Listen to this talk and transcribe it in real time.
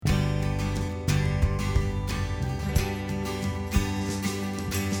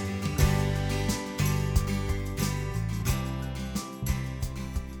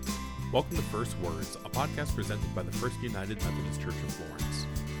Welcome to First Words, a podcast presented by the First United Methodist Church of Florence.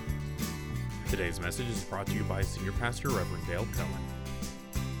 Today's message is brought to you by Senior Pastor Reverend Dale Cohen.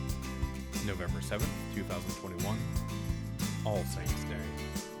 November 7th, 2021, All Saints Day.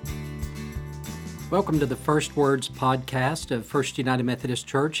 Welcome to the First Words podcast of First United Methodist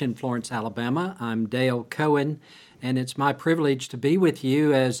Church in Florence, Alabama. I'm Dale Cohen, and it's my privilege to be with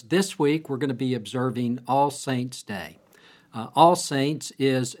you as this week we're going to be observing All Saints Day. All Saints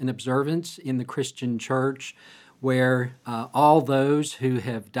is an observance in the Christian church where all those who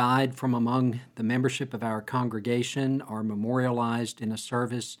have died from among the membership of our congregation are memorialized in a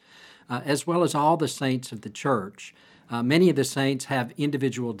service, as well as all the saints of the church. Many of the saints have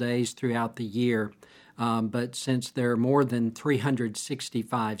individual days throughout the year, but since there are more than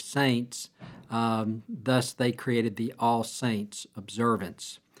 365 saints, thus they created the All Saints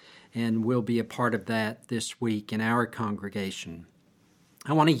observance. And we'll be a part of that this week in our congregation.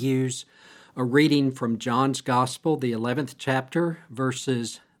 I want to use a reading from John's Gospel, the 11th chapter,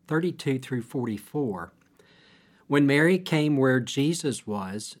 verses 32 through 44. When Mary came where Jesus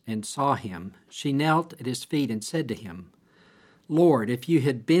was and saw him, she knelt at his feet and said to him, "Lord, if you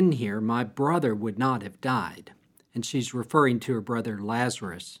had been here, my brother would not have died." And she's referring to her brother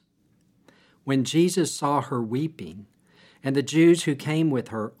Lazarus. When Jesus saw her weeping, and the Jews who came with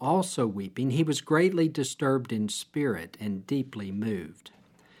her also weeping, he was greatly disturbed in spirit and deeply moved.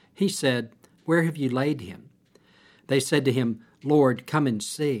 He said, "Where have you laid him?" They said to him, "Lord, come and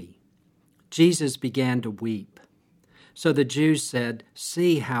see." Jesus began to weep. So the Jews said,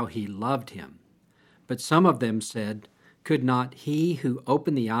 "See how he loved him." But some of them said, "Could not he who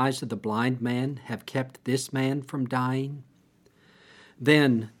opened the eyes of the blind man have kept this man from dying?"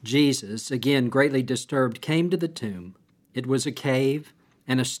 Then Jesus, again greatly disturbed, came to the tomb. It was a cave,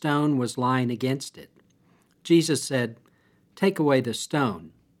 and a stone was lying against it. Jesus said, "Take away the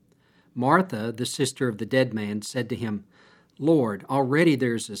stone." Martha, the sister of the dead man, said to him, "Lord, already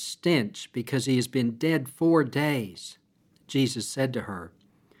there's a stench because he has been dead 4 days." Jesus said to her,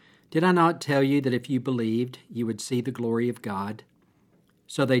 "Did I not tell you that if you believed, you would see the glory of God?"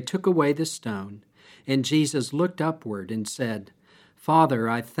 So they took away the stone, and Jesus looked upward and said, "Father,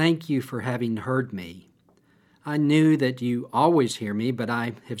 I thank you for having heard me. I knew that you always hear me, but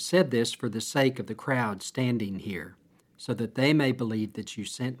I have said this for the sake of the crowd standing here, so that they may believe that you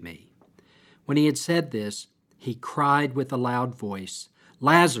sent me." When he had said this, he cried with a loud voice,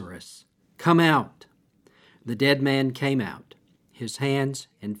 "Lazarus, come out!" The dead man came out, his hands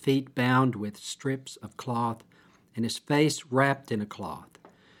and feet bound with strips of cloth, and his face wrapped in a cloth.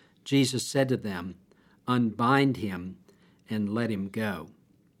 Jesus said to them, "Unbind him and let him go."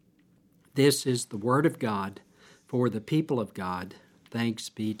 This is the word of God for the people of God. Thanks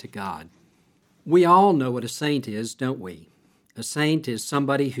be to God. We all know what a saint is, don't we? A saint is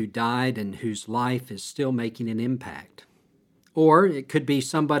somebody who died and whose life is still making an impact. Or it could be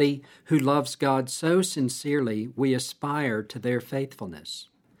somebody who loves God so sincerely we aspire to their faithfulness.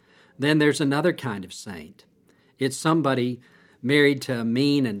 Then there's another kind of saint. It's somebody married to a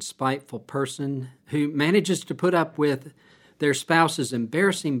mean and spiteful person who manages to put up with their spouse's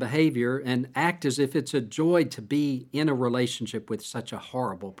embarrassing behavior and act as if it's a joy to be in a relationship with such a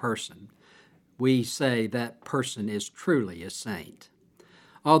horrible person. We say that person is truly a saint.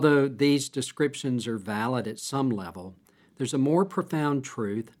 Although these descriptions are valid at some level, there's a more profound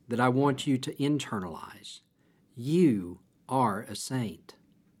truth that I want you to internalize. You are a saint.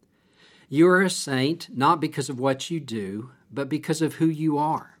 You are a saint not because of what you do, but because of who you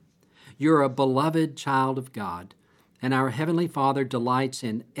are. You're a beloved child of God, and our Heavenly Father delights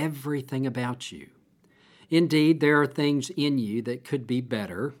in everything about you. Indeed, there are things in you that could be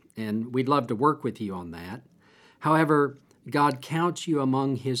better, and we'd love to work with you on that. However, God counts you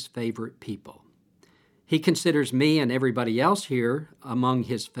among His favorite people. He considers me and everybody else here among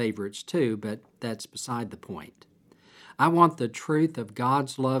His favorites too, but that's beside the point. I want the truth of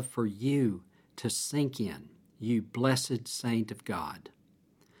God's love for you to sink in, you blessed saint of God.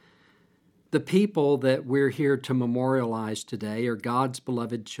 The people that we're here to memorialize today are God's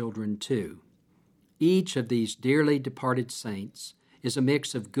beloved children too. Each of these dearly departed saints is a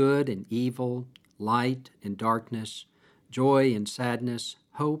mix of good and evil, light and darkness, joy and sadness,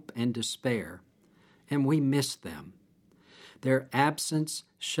 hope and despair, and we miss them. Their absence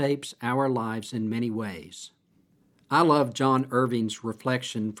shapes our lives in many ways. I love John Irving's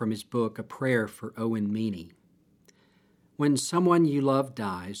reflection from his book, A Prayer for Owen Meany. When someone you love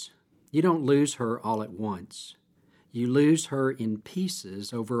dies, you don't lose her all at once. You lose her in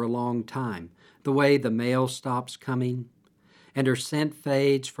pieces over a long time, the way the mail stops coming, and her scent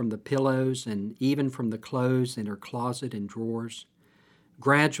fades from the pillows and even from the clothes in her closet and drawers.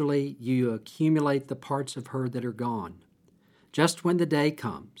 Gradually, you accumulate the parts of her that are gone. Just when the day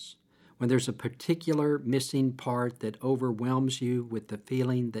comes, when there's a particular missing part that overwhelms you with the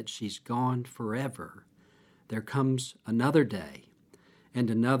feeling that she's gone forever, there comes another day and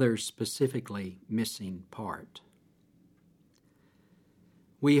another specifically missing part.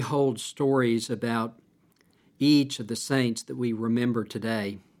 We hold stories about each of the saints that we remember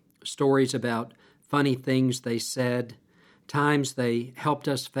today, stories about funny things they said, times they helped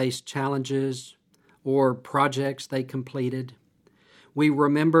us face challenges, or projects they completed. We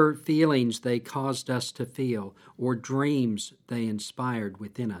remember feelings they caused us to feel, or dreams they inspired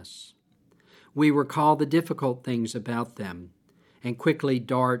within us. We recall the difficult things about them and quickly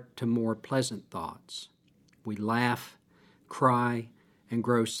dart to more pleasant thoughts. We laugh, cry, and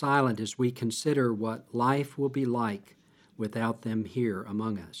grow silent as we consider what life will be like without them here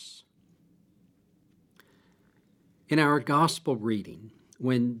among us. In our gospel reading,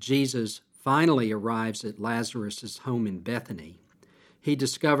 when Jesus finally arrives at Lazarus' home in Bethany, he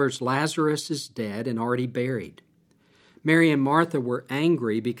discovers Lazarus is dead and already buried. Mary and Martha were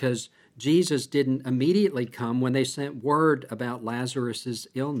angry because Jesus didn't immediately come when they sent word about Lazarus'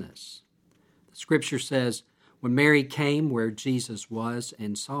 illness. The scripture says, when Mary came where Jesus was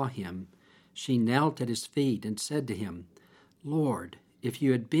and saw him, she knelt at his feet and said to him, "Lord, if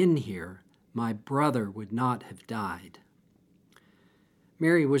you had been here, my brother would not have died."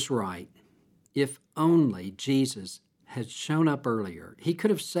 Mary was right. If only Jesus had shown up earlier, he could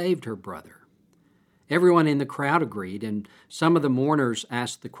have saved her brother. Everyone in the crowd agreed, and some of the mourners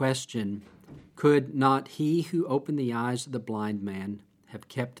asked the question, could not he who opened the eyes of the blind man have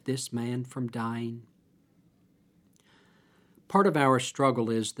kept this man from dying? Part of our struggle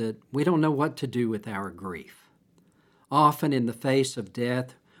is that we don't know what to do with our grief. Often in the face of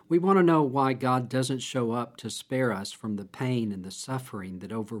death, we want to know why God doesn't show up to spare us from the pain and the suffering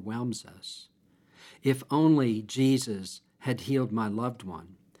that overwhelms us. If only Jesus had healed my loved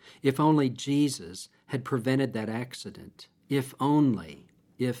one. If only Jesus had prevented that accident. If only.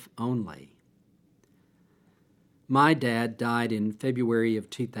 My dad died in February of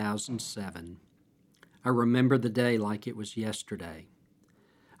 2007. I remember the day like it was yesterday.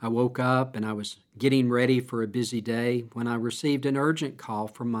 I woke up and I was getting ready for a busy day when I received an urgent call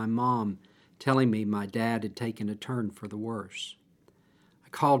from my mom telling me my dad had taken a turn for the worse. I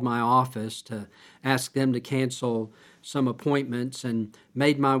called my office to ask them to cancel some appointments and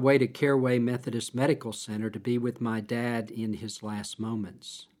made my way to Caraway Methodist Medical Center to be with my dad in his last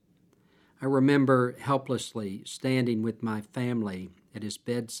moments. I remember helplessly standing with my family at his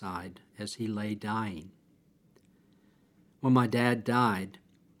bedside as he lay dying. When my dad died,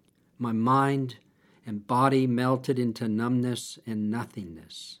 my mind and body melted into numbness and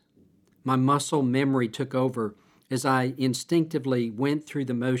nothingness. My muscle memory took over as I instinctively went through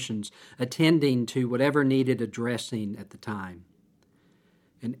the motions, attending to whatever needed addressing at the time.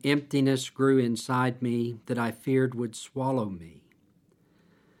 An emptiness grew inside me that I feared would swallow me.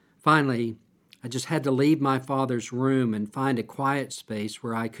 Finally, I just had to leave my father's room and find a quiet space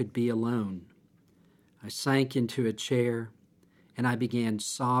where I could be alone. I sank into a chair and I began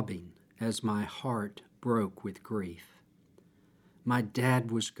sobbing as my heart broke with grief. My dad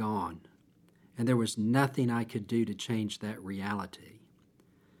was gone, and there was nothing I could do to change that reality.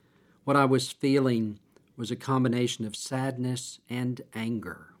 What I was feeling was a combination of sadness and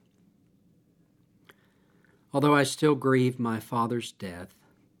anger. Although I still grieve my father's death,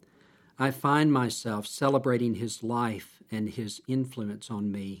 I find myself celebrating his life and his influence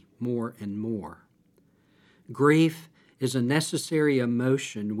on me more and more. Grief is a necessary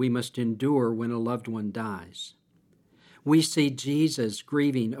emotion we must endure when a loved one dies. We see Jesus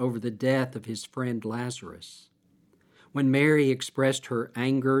grieving over the death of his friend Lazarus. When Mary expressed her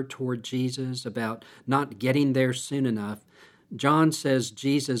anger toward Jesus about not getting there soon enough, John says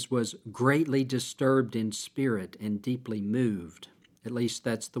Jesus was greatly disturbed in spirit and deeply moved. At least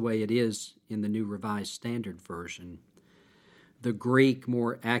that's the way it is in the New Revised Standard Version. The Greek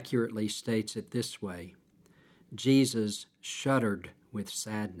more accurately states it this way: Jesus shuddered with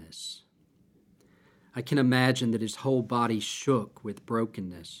sadness. I can imagine that his whole body shook with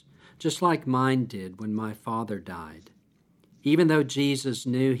brokenness, just like mine did when my father died. Even though Jesus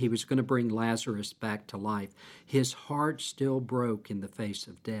knew he was going to bring Lazarus back to life, his heart still broke in the face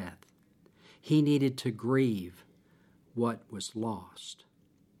of death. He needed to grieve what was lost.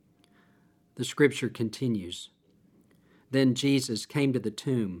 The scripture continues. Then Jesus came to the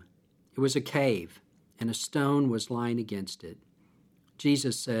tomb. It was a cave, and a stone was lying against it.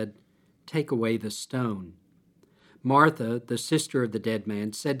 Jesus said, "Take away the stone." Martha, the sister of the dead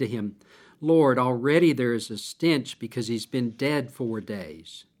man, said to him, Lord, already there is a stench because he's been dead 4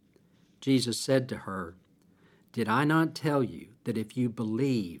 days. Jesus said to her, Did I not tell you that if you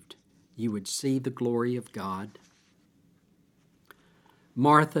believed, you would see the glory of God?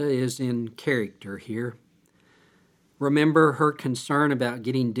 Martha is in character here. Remember her concern about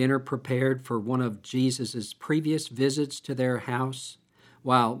getting dinner prepared for one of Jesus' previous visits to their house,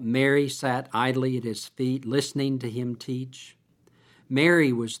 while Mary sat idly at his feet listening to him teach?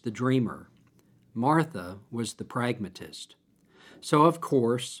 Mary was the dreamer. Martha was the pragmatist. So, of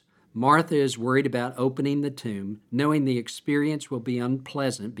course, Martha is worried about opening the tomb, knowing the experience will be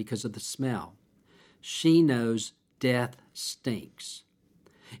unpleasant because of the smell. She knows death stinks.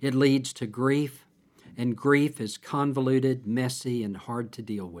 It leads to grief, and grief is convoluted, messy, and hard to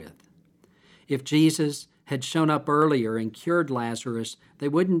deal with. If Jesus had shown up earlier and cured Lazarus, they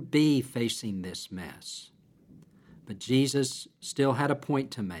wouldn't be facing this mess. But Jesus still had a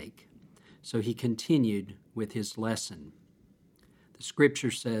point to make, so he continued with his lesson. The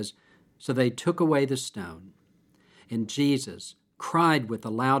scripture says, So they took away the stone, and Jesus cried with a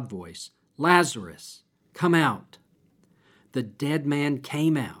loud voice, Lazarus, come out. The dead man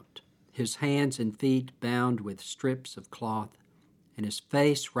came out, his hands and feet bound with strips of cloth, and his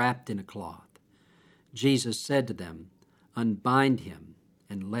face wrapped in a cloth. Jesus said to them, Unbind him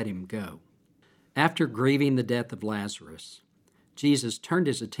and let him go. After grieving the death of Lazarus, Jesus turned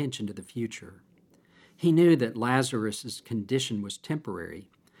his attention to the future. He knew that Lazarus' condition was temporary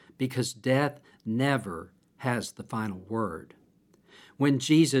because death never has the final word. When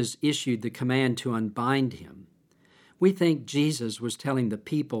Jesus issued the command to unbind him, we think Jesus was telling the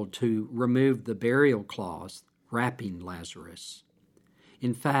people to remove the burial cloths wrapping Lazarus.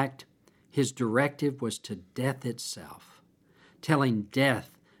 In fact, his directive was to death itself, telling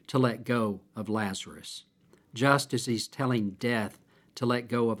death to let go of Lazarus, just as he's telling death to let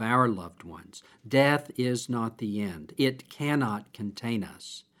go of our loved ones. Death is not the end. It cannot contain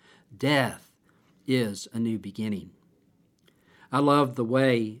us. Death is a new beginning. I love the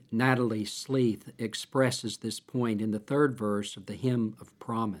way Natalie Sleeth expresses this point in the 3rd verse of the Hymn of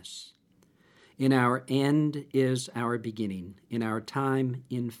Promise. In our end is our beginning, in our time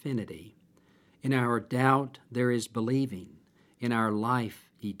infinity. In our doubt there is believing, in our life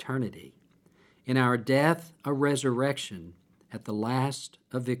eternity. In our death a resurrection, at the last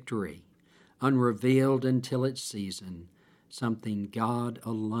a victory, unrevealed until its season, something God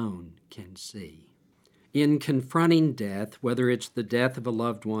alone can see. In confronting death, whether it's the death of a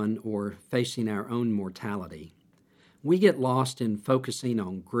loved one or facing our own mortality, we get lost in focusing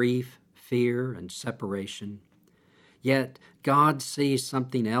on grief, fear, and separation. Yet God sees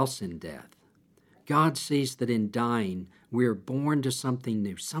something else in death. God sees that in dying, we are born to something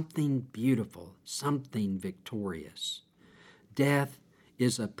new, something beautiful, something victorious. Death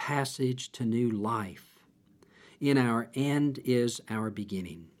is a passage to new life. In our end is our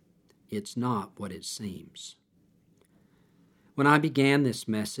beginning. It's not what it seems. When I began this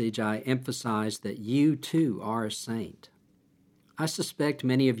message, I emphasized that you too are a saint. I suspect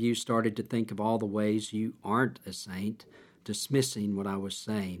many of you started to think of all the ways you aren't a saint, dismissing what I was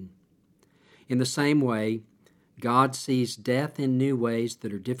saying. In the same way, God sees death in new ways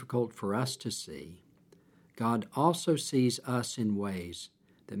that are difficult for us to see. God also sees us in ways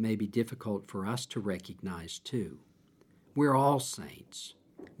that may be difficult for us to recognize too. We're all saints.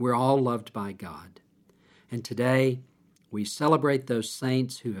 We're all loved by God. And today, we celebrate those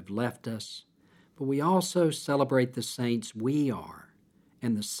saints who have left us, but we also celebrate the saints we are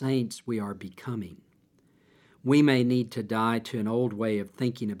and the saints we are becoming. We may need to die to an old way of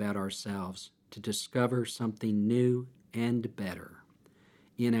thinking about ourselves to discover something new and better.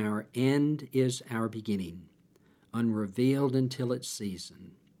 In our end is our beginning, unrevealed until its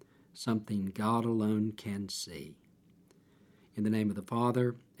season, something God alone can see. In the name of the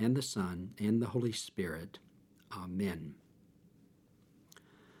Father, and the Son, and the Holy Spirit. Amen.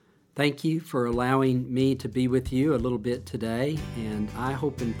 Thank you for allowing me to be with you a little bit today, and I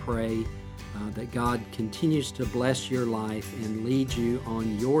hope and pray that God continues to bless your life and lead you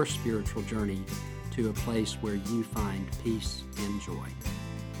on your spiritual journey to a place where you find peace and joy.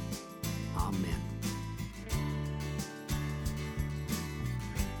 Amen.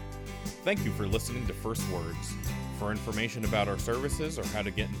 Thank you for listening to First Words. For information about our services or how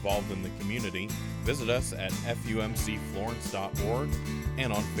to get involved in the community, visit us at fumcflorence.org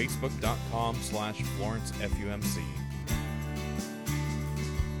and on facebook.com/FlorenceFUMC.